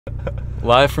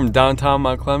Live from downtown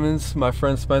Mount Clemens, my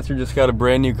friend Spencer just got a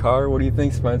brand new car. What do you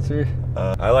think, Spencer?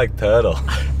 I like turtle.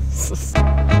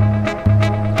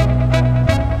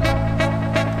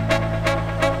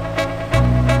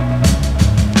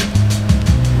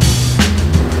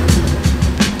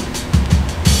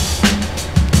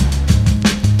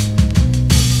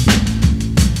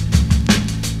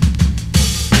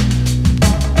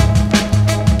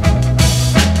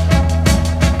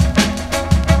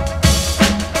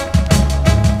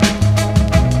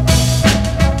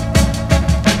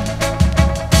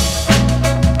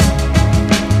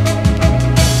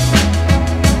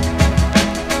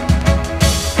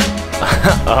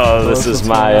 Oh, this is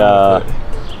my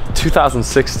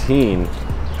 2016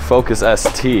 Focus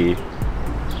ST.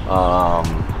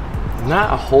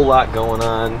 Not a whole lot going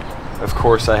on. Of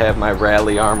course, I have my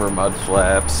Rally Armor mud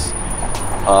flaps.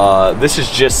 This is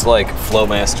just like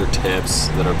Flowmaster tips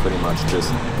that are pretty much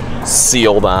just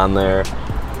sealed on there.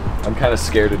 I'm kind of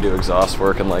scared to do exhaust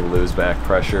work and like lose back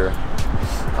pressure.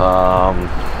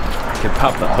 I can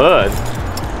pop the hood.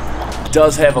 It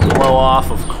does have a blow off,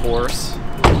 of course.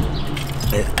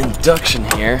 Induction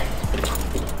here.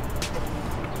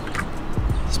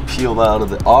 It's peeled out of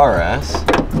the RS.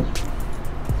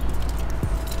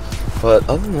 But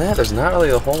other than that, there's not really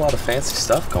a whole lot of fancy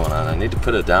stuff going on. I need to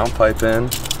put a downpipe in,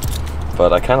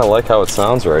 but I kind of like how it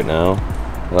sounds right now.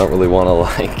 I don't really want to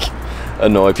like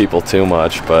annoy people too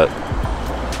much, but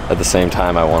at the same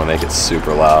time, I want to make it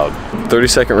super loud.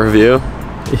 30-second review.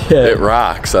 Yeah. It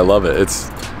rocks. I love it. It's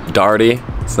darty.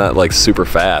 It's not like super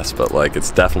fast, but like it's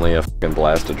definitely a fucking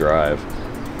blast to drive.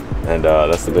 And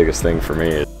that's the biggest thing for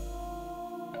me.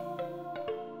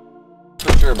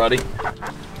 For sure, buddy. All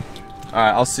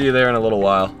right, I'll see you there in a little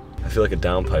while. I feel like a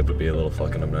downpipe would be a little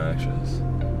fucking obnoxious.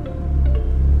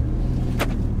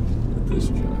 At this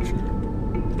juncture.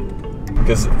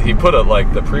 Because he put a,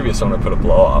 like, the previous owner put a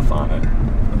blow off on it.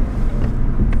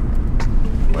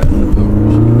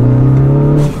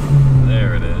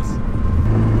 There it is.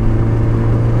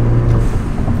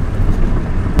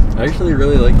 I actually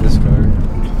really like this car.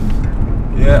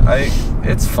 Yeah,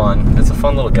 it's fun. It's a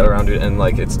fun little get around, dude, and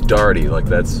like it's darty. Like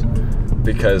that's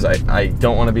because I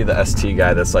don't want to be the ST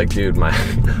guy that's like, dude, my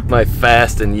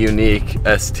fast and unique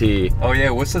ST. Oh yeah,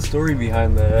 what's the story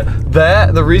behind that?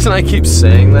 The reason I keep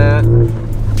saying that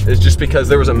is just because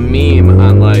there was a meme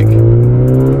on like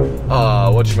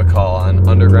whatchamacall, on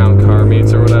Underground Car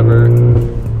Meets or whatever,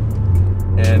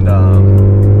 and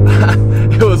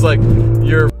it was like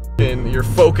your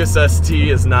Focus ST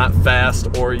is not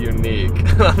fast or unique.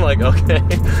 And I'm like, okay,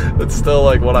 that's still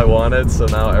like what I wanted. So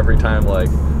now every time like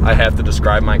I have to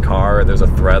describe my car, or there's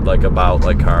a thread like about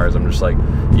like cars, I'm just like,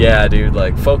 yeah, dude,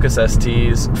 like Focus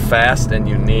STs, fast and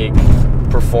unique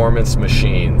performance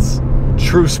machines,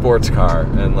 true sports car.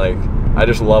 And like I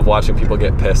just love watching people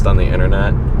get pissed on the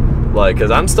internet, like, because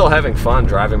I'm still having fun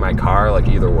driving my car, like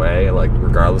either way, like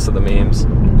regardless of the memes.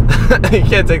 You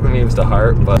can't take the memes to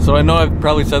heart. But so I know I've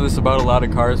probably said this about a lot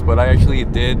of cars, but I actually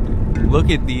did look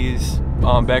at these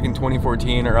back in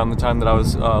 2014, around the time that I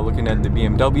was looking at the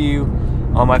BMW.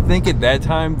 I think at that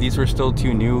time these were still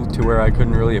too new to where I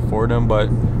couldn't really afford them, but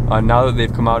now that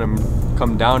they've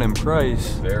come down in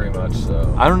price, very much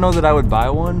so, I don't know that I would buy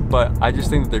one, but I just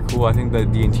think that they're cool. I think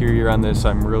that the interior on this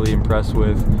I'm really impressed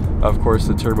with. Of course,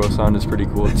 the turbo sound is pretty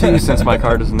cool too, since my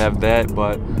car doesn't have that.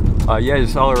 But yeah,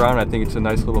 just all around, I think it's a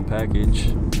nice little package.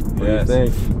 What do you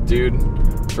think, dude?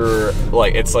 For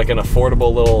like, it's like an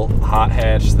affordable little hot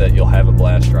hatch that you'll have a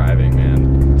blast driving,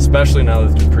 man. Especially now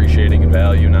that it's depreciating in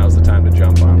value, now's the time to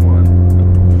jump on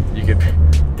one.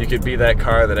 You could be that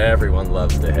car that everyone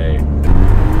loves to hate.